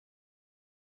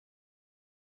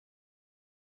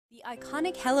The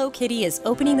iconic Hello Kitty is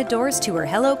opening the doors to her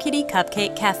Hello Kitty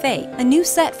Cupcake Café, a new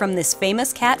set from this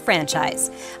famous cat franchise.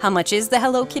 How much is the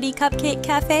Hello Kitty Cupcake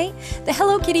Café? The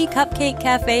Hello Kitty Cupcake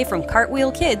Café from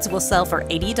Cartwheel Kids will sell for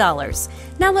 $80.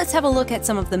 Now let's have a look at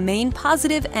some of the main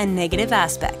positive and negative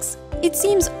aspects. It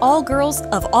seems all girls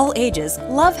of all ages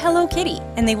love Hello Kitty,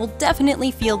 and they will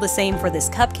definitely feel the same for this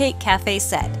Cupcake Cafe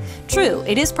set. True,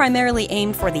 it is primarily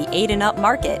aimed for the 8 and up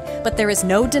market, but there is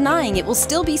no denying it will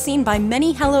still be seen by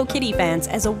many Hello Kitty fans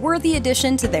as a worthy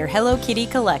addition to their Hello Kitty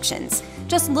collections.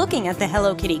 Just looking at the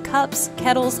Hello Kitty cups,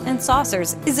 kettles, and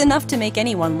saucers is enough to make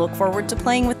anyone look forward to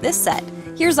playing with this set.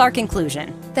 Here's our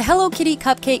conclusion. The Hello Kitty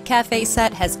Cupcake Cafe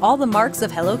set has all the marks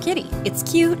of Hello Kitty. It's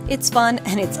cute, it's fun,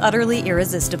 and it's utterly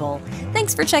irresistible.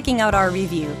 Thanks for checking out our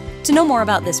review. To know more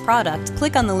about this product,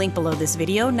 click on the link below this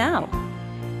video now.